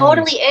like I It know.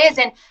 totally is.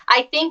 And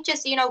I think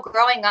just,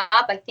 growing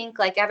up, I think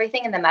like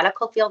everything in the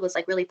medical field was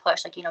like really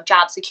pushed, like,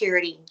 job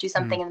security, do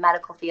something Mm. in the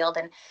medical field.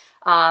 And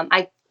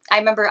I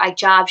remember I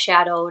job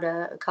shadowed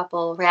a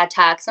couple rad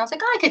techs, and I was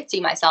like, oh, I could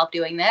see myself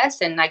doing this.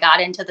 And I got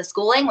into the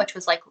schooling, which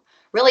was like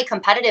really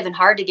competitive and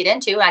hard to get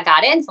into. And I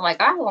got in. So I'm like,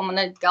 oh, well, I'm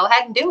going to go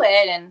ahead and do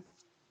it. And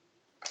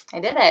I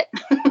did it.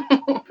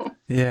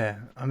 Yeah,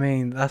 I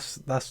mean that's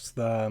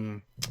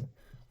the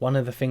one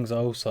of the things I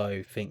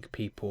also think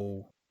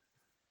people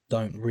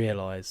don't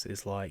realize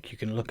is like you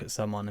can look at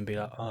someone and be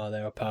like, oh,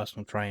 they're a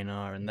personal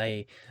trainer and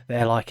they're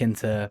like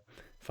into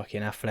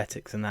fucking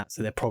athletics and that,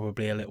 so they're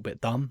probably a little bit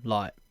dumb.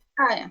 Like,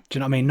 Oh, yeah. do you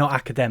know what I mean? Not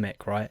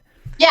academic, right?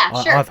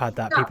 Yeah, sure. I've had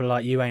that. No. People are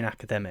like, you ain't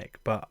academic,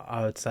 but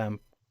I would say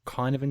I'm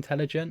kind of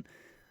intelligent.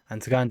 And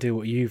to go and do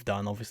what you've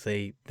done,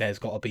 obviously, there's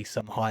got to be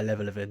some high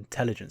level of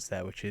intelligence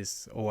there, which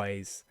is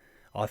always,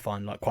 I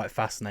find, like quite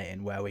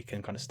fascinating, where we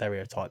can kind of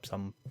stereotype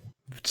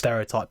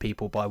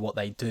people by what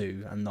they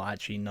do and not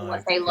actually know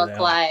What they who they look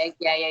are. like.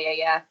 Yeah, yeah, yeah,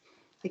 yeah.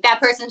 Like that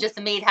person's just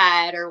a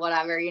meathead or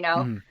whatever.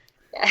 Mm.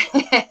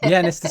 Yeah. Yeah,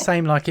 and it's the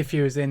same. Like if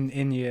you was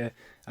in your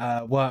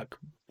work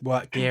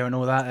gear and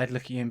all that, they'd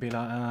look at you and be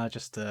like, "Ah,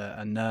 just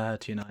a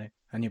nerd,"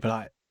 and you'd be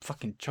like,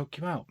 "Fucking choke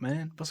you out,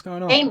 man. What's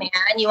going on?" Hey, man,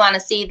 you want to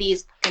see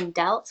these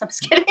delts? I'm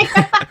just kidding.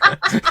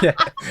 Yeah,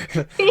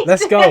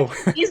 let's go.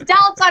 These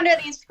delts under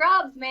these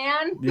scrubs,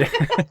 man. Yeah.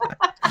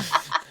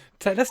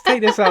 Let's take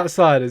this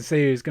outside and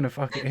see who's who's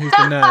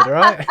the nerd, all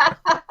right?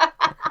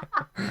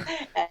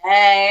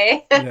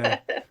 Hey. Yeah.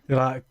 You're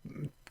like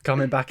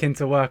coming back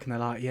into work and they're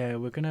like, yeah,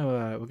 we're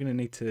gonna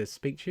need to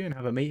speak to you and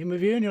have a meeting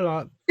with you, and you're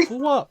like, for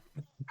what?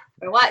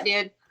 For what,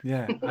 dude?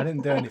 Yeah, I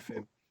didn't do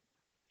anything.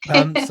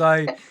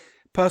 So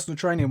personal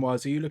training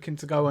wise, are you looking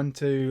to go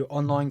into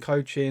online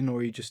coaching or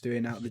are you just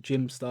doing out of the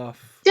gym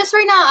stuff? Just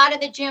right now out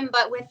of the gym,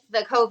 but with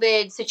the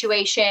COVID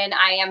situation,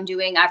 I am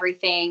doing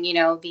everything,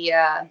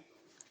 via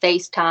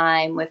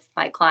FaceTime with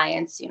my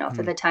clients,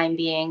 for the time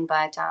being.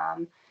 But I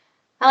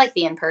like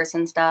the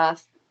in-person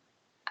stuff.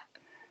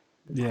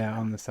 Yeah,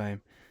 I'm the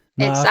same.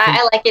 No, I I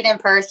think like it in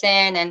person,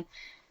 and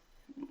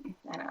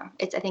I don't know.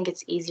 I think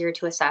it's easier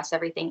to assess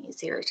everything,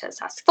 easier to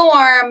assess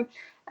form.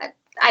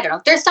 I don't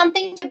know. There's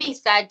something to be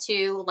said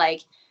too,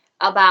 like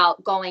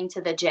about going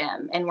to the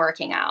gym and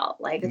working out.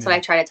 Like that's what I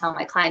yeah, try to tell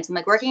my clients. I'm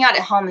like, working out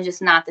at home is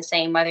just not the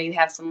same whether you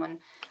have someone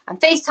on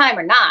FaceTime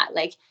or not.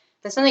 Like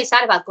there's something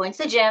sad about going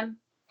to the gym,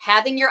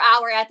 having your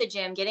hour at the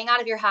gym, getting out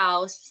of your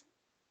house,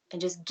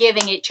 and just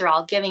giving it your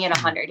all, giving it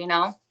 100.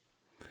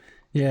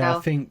 yeah. I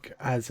So think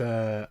as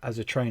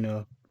a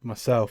trainer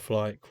myself,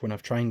 like when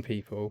I've trained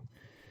people,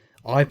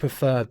 I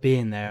prefer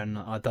being there, and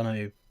I don't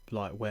know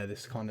like where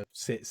this kind of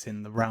sits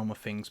in the realm of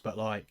things, but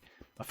like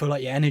I feel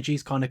like your energy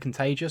is kind of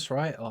contagious,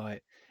 right?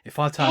 Like if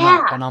I turn up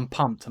yeah, and I'm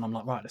pumped and I'm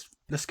like, right,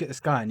 let's get this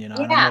going, and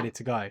I'm yeah, ready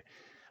to go.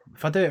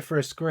 If I do it for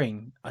a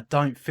screen, I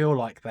don't feel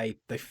like they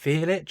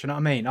feel it. Do you know what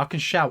I mean? I can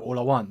shout all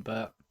I want,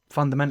 but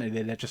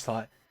fundamentally they're just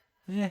like,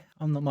 yeah,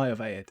 I'm not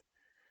motivated.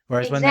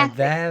 Whereas when they're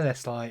exactly, there,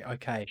 it's like,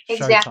 okay, showtime,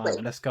 exactly.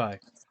 let's go.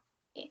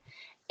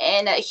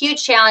 And a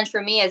huge challenge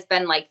for me has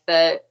been like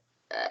the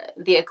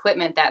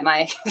equipment that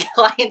my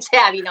clients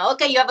have.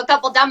 Okay, you have a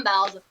couple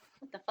dumbbells.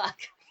 What the fuck?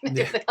 Yeah,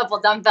 Just a couple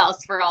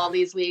dumbbells for all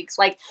these weeks.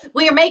 Like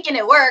we're making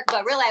it work,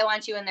 but really, I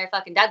want you in there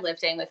fucking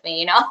deadlifting with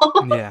me.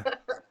 yeah.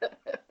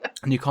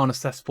 And you can't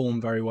assess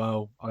form very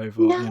well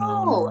over, No,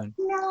 online.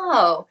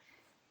 no.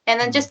 And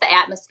then Mm. just the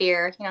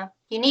atmosphere.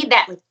 You need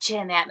that with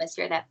gym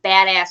atmosphere, that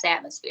badass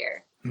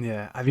atmosphere.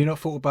 Yeah. Have you not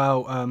thought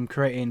about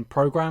creating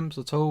programs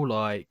at all,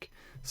 like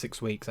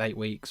 6 weeks, 8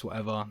 weeks,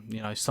 whatever?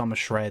 Summer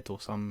shred or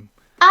some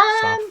Um,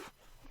 stuff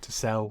to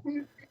sell.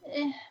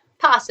 eh,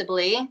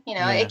 possibly.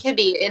 Yeah. It could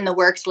be in the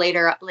works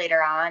later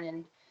on,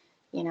 and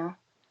you know.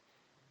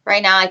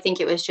 right now I think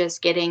it was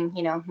just getting,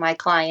 my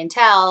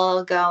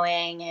clientele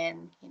going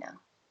and,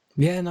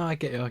 Yeah, no, I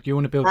get it. Like, you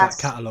want to build that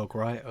plus, catalog,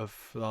 right, of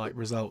like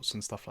results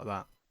and stuff like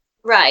that.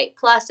 right.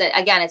 Plus,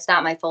 again, it's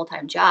not my full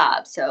time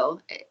job.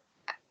 So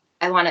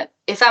I want to,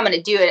 if I'm going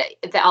to do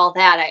it, all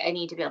that, I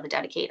need to be able to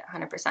dedicate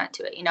 100%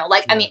 to it,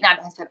 like, I Yeah. mean, not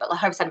 100%, but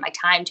 100% of my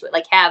time to it,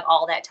 like have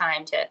all that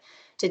time to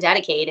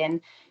dedicate.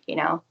 And,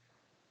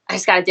 I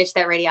just got to ditch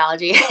that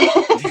radiology.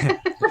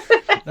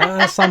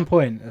 Yeah. At some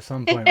point,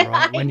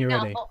 right? When I you're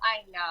know, ready.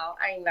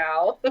 I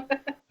know.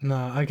 No,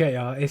 I get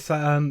you. It's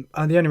and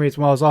the only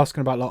reason why I was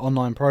asking about like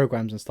online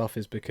programs and stuff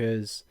is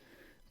because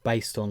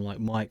based on like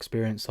my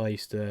experience, I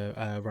used to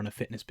run a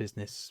fitness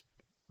business,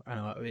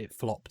 and it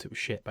flopped. It was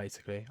shit,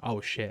 basically. I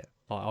was shit.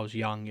 Like, I was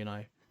young,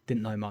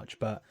 didn't know much,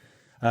 but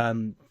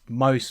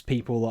most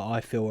people that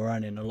I feel are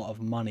earning a lot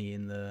of money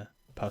in the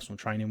personal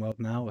training world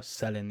now are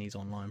selling these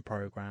online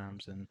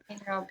programs and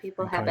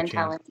People have been coaching,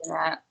 telling me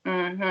that.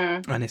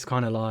 Mm-hmm. and it's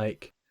kind of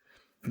like,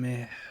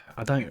 meh,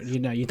 I don't,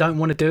 you don't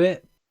want to do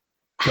it,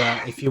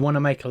 but if you want to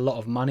make a lot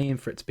of money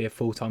and for it to be a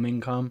full-time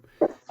income,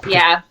 because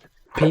Yeah.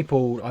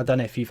 people, I don't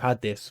know if you've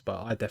had this,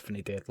 but I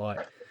definitely did.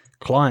 Like,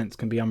 clients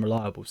can be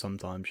unreliable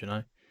sometimes,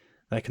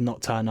 they can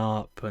not turn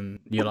up, and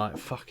you're like,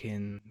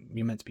 fucking,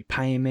 you're meant to be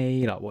paying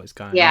me, like, what is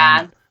going on?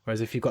 Yeah. Whereas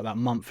if you've got that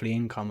monthly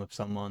income of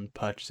someone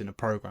purchasing a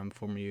program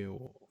from you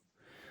or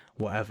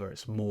whatever,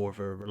 it's more of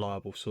a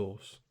reliable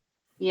source.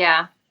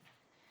 Yeah.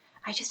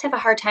 I just have a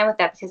hard time with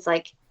that because,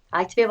 like, I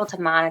like to be able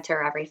to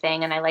monitor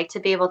everything and I like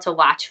to be able to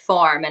watch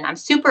form, and I'm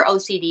super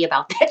OCD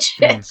about that Mm.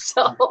 shit.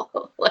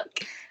 So,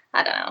 like,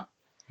 I don't know.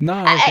 No,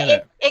 I get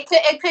It, it.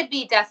 it could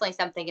be definitely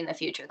something in the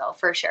future, though,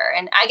 for sure.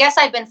 And I guess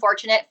I've been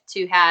fortunate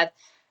to have,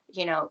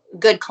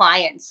 good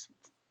clients,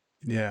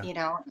 Yeah.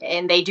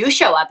 and they do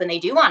show up and they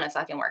do want to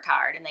fucking work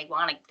hard and they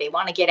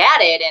want to get at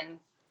it. And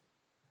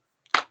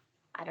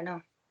I don't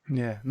know.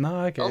 Yeah. No,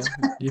 I get Those,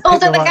 you. You those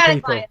pick are the the right kind of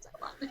people. clients I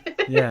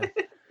want. Yeah.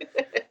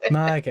 No,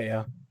 I get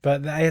you.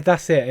 But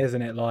that's it,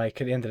 isn't it? Like,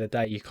 at the end of the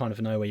day, you kind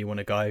of know where you want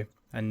to go.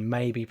 And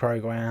maybe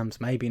programs,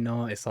 maybe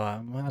not. It's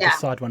like, well, I'll Yeah.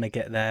 decide when I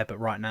get there. But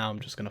right now, I'm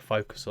just going to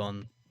focus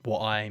on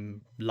what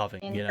I'm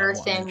loving, In what I'm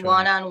person, enjoying.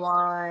 one on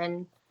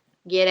one,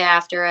 get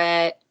after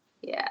it.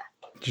 Yeah.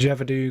 Did you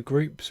ever do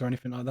groups or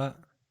anything like that?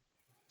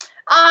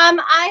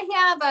 I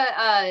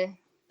have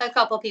a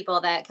couple people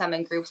that come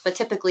in groups, but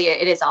typically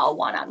it is all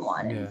one on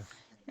one, and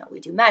Yeah. we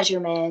do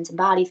measurements and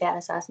body fat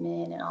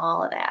assessment and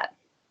all of that,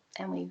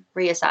 and we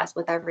reassess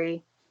with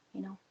every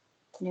you know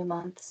new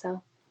month.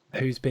 So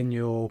Who's been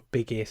your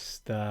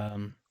biggest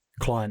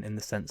client in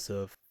the sense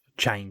of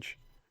change?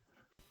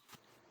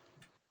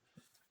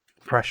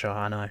 Pressure,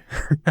 I know.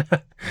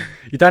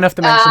 You don't have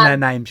to mention their um,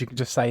 names. You can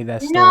just say their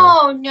story.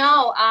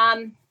 no.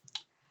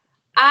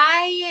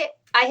 I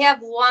have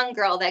one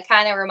girl that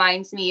kind of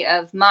reminds me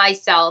of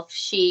myself.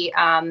 She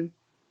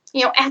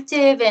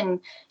active, and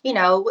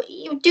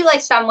you do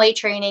like some weight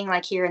training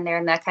like here and there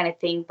and that kind of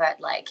thing, but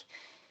like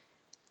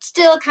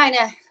still kind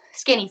of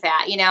skinny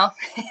fat. Yeah.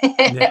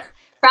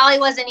 Probably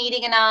wasn't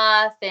eating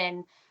enough,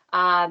 and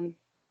um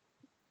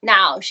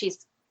now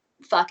she's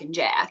fucking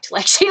jacked.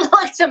 Like, she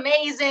looks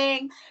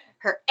amazing.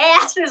 Her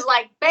ass is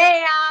like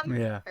bam.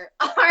 Yeah. Her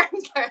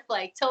arms are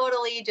like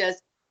totally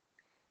just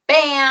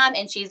bam,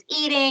 and she's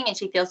eating and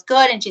she feels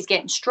good and she's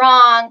getting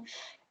strong.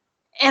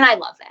 And I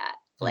love that.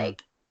 Mm.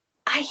 Like,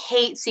 I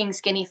hate seeing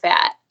skinny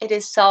fat. It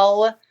is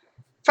so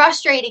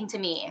frustrating to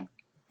me.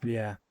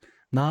 Yeah.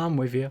 No, I'm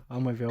with you.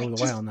 I'm with you all Like,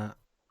 the way just on that.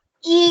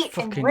 Just eat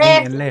and fucking eat lift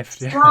and and get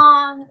lift. Yeah.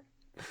 strong.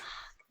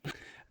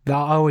 I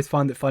always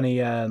find it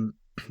funny.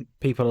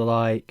 People are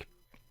like,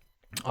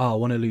 "Oh, I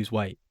want to lose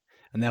weight,"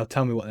 and they'll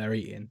tell me what they're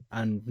eating,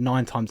 and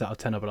 9 times out of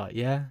 10, I'll be like,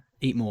 "Yeah,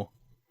 eat more,"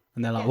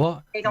 and they're like, Yeah,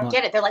 "What?" they I'm don't like,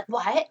 get it. They're like,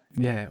 what?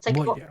 "Yeah, It's like,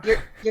 what?" well,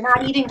 you're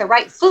not eating the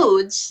right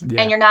foods and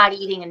Yeah. you're not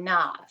eating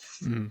enough.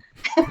 Mm.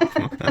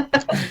 and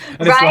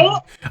it's like, Right?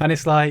 and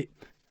it's like,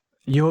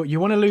 you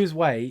want to lose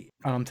weight,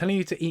 and I'm telling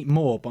you to eat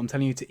more, but I'm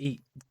telling you to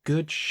eat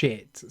good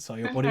shit so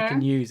your body can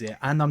Mm-hmm. use it,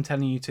 and I'm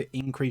telling you to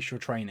increase your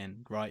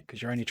training, right?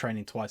 Because you're only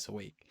training twice a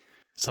week,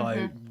 so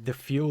Mm-hmm. the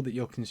fuel that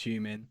you're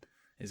consuming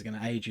is going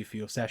to aid you for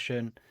your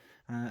session,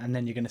 and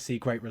then you're going to see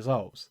great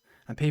results.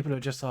 And people are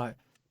just like,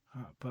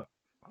 "Oh, but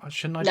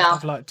shouldn't I just No.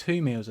 have like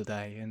 2 meals a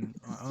day?" And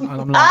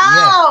I'm like,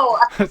 yeah.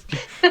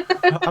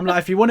 Oh, I'm like,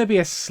 if you want to be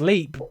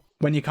asleep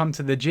when you come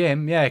to the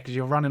gym, yeah, because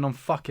you're running on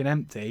fucking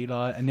empty,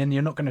 like, and then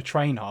you're not going to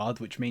train hard,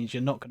 which means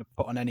you're not going to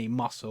put on any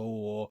muscle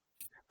or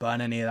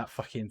burn any of that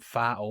fucking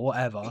fat or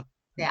whatever.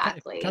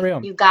 exactly. Carry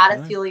on, You got you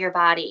to know? fuel your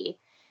body.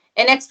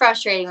 And it's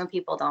frustrating when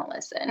people don't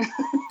listen.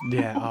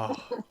 Yeah.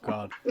 Oh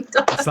God,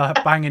 it's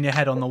like banging your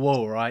head on the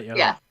wall, right? You're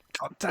Yeah. like,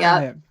 God damn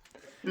Yep.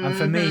 it. And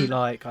for me, Mm-hmm.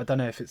 like, I don't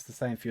know if it's the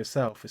same for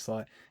yourself. It's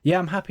like, yeah,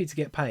 I'm happy to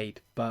get paid,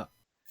 but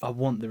I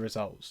want the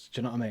results. Do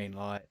you know what I mean?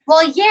 Like,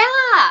 Well,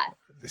 yeah.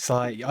 it's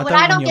like, I What don't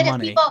I want don't your get is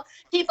money.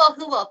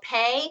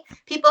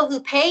 people who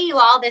pay you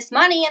all this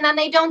money and then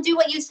they don't do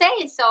what you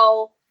say.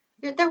 So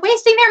they're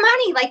wasting their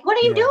money. Like, what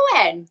are you Yeah.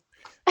 doing?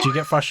 Do you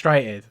get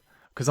frustrated?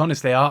 Because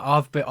honestly,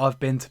 I've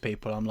been to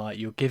people. I'm like,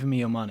 you're giving me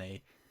your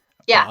money.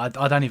 Yeah. Like,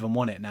 I don't even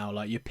want it now.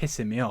 Like, you're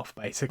pissing me off,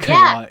 basically.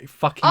 Yeah. Like,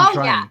 fucking Oh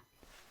yeah. train.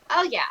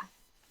 Oh yeah.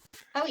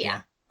 Oh Yeah,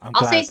 yeah. I'm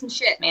I'll say glad. some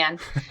shit, man.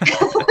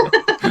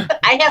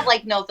 I have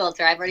like no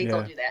filter. I've already Yeah.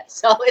 told you that.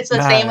 So it's the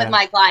Nah, same with yeah.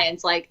 my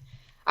clients. Like,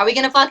 are we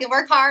gonna fucking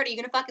work hard? Are you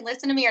gonna fucking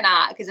listen to me or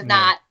not? Because if Yeah.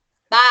 not,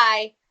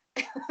 bye.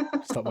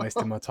 Stop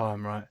wasting my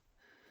time, right?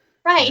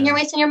 Right, and you're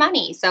Yeah. wasting your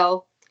money.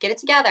 So get it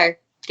together.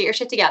 Get your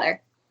shit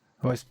together.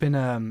 Well, it's been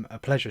a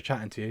pleasure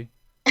chatting to you.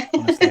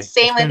 Honestly, it's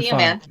Same with been you, fun.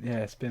 man. Yeah,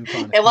 it's been fun.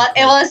 It's It been was it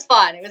cool. was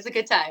fun. It was a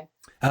good time.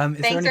 Is there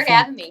Thanks for anything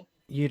having me.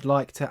 you'd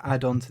like to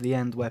add on to the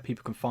end where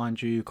people can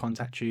find you,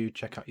 contact you,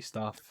 check out your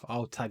stuff?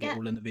 I'll tag it Yeah.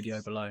 all in the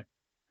video below.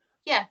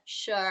 Yeah,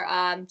 sure.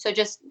 So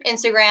just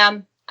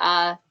Instagram,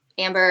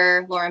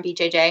 Amber Lauren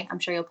BJJ. I'm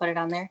sure you'll put it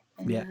on there.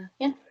 And Yeah.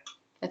 yeah,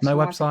 if No someone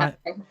wants to website?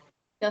 contact me,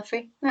 feel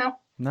free. No.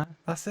 No,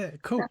 that's it. No.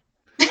 Cool.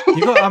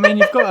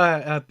 You've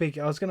got a big.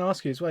 I was going to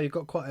ask you as well. You've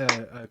got quite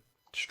a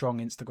strong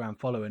Instagram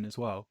following as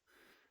well.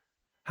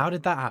 How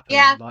did that happen?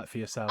 Yeah. Like for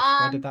yourself,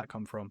 where did that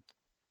come from?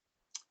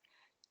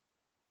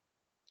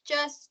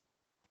 Just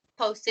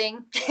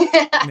posting.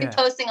 I'm Yeah.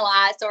 posting a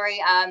lot. Sorry.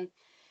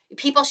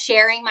 People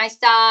sharing my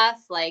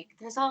stuff. Like,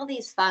 there's all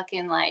these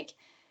fucking like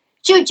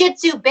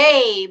jujitsu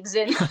babes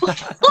and shit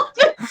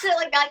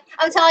like that.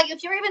 I'm telling you,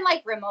 if you're even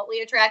like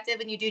remotely attractive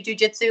and you do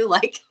jujitsu,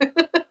 like,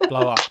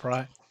 Blow up,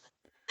 right?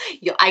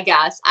 I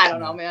guess I don't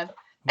know, Yeah. man.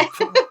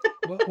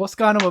 What's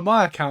going on with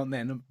my account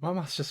then? I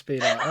must just be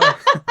like, oh.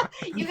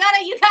 You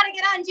gotta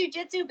get on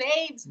jujitsu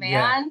babes, man.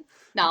 Yeah.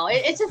 No,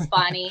 it's just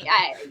funny.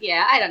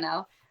 I don't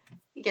know.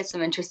 You get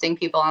some interesting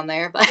people on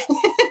there, but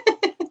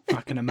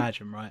I can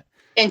imagine, right?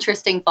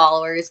 interesting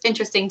followers,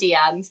 interesting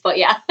DMs, but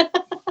yeah.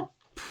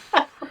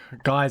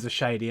 Guys are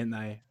shady, aren't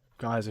they?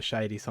 Guys are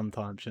shady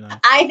sometimes, you know.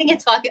 I think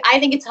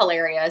it's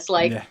hilarious.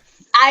 Like, Yeah.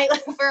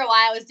 for a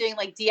while I was doing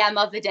like DM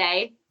of the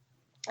day.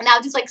 And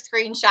I'll just like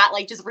screenshot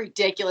like just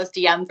ridiculous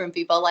DM from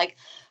people like,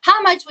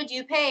 how much would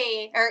you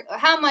pay, or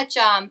how much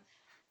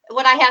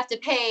would I have to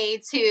pay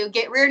to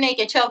get rear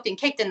naked choked and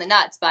kicked in the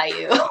nuts by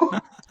you?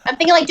 I'm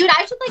thinking like, dude,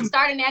 I should like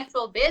start an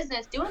actual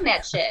business doing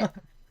that shit.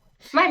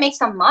 Might make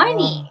some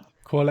money.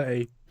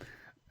 Quality.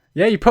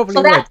 Yeah, you probably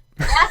So would.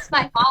 that's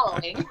my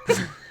following.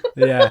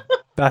 Yeah,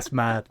 that's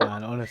mad,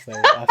 man. Honestly,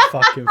 that's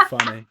fucking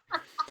funny.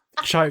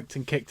 Choked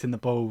and kicked in the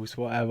balls,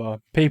 whatever.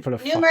 People are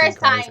Numerous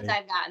fucking times crazy.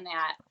 I've gotten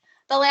that.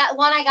 The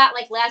one I got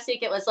like last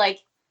week, it was like,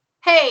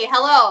 hey,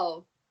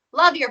 hello,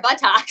 love your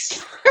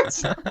buttocks.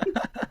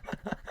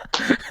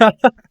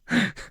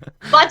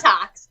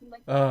 Buttocks.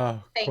 Like,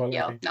 Oh, thank quality.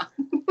 you.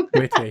 No.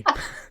 Witty.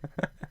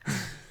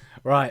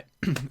 Right.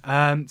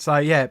 So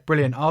yeah,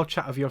 brilliant. I'll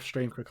chat with you off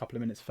stream for a couple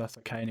of minutes first,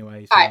 okay?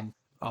 Anyways, All right.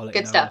 I'll let Good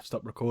you know stuff. when I've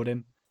stopped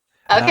recording.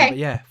 Okay. But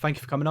yeah, thank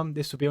you for coming on.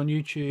 This will be on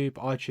YouTube,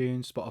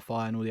 iTunes,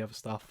 Spotify, and all the other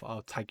stuff.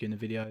 I'll tag you in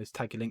the videos,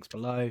 tag your links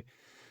below.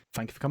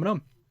 Thank you for coming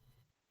on.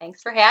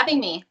 Thanks for having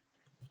me.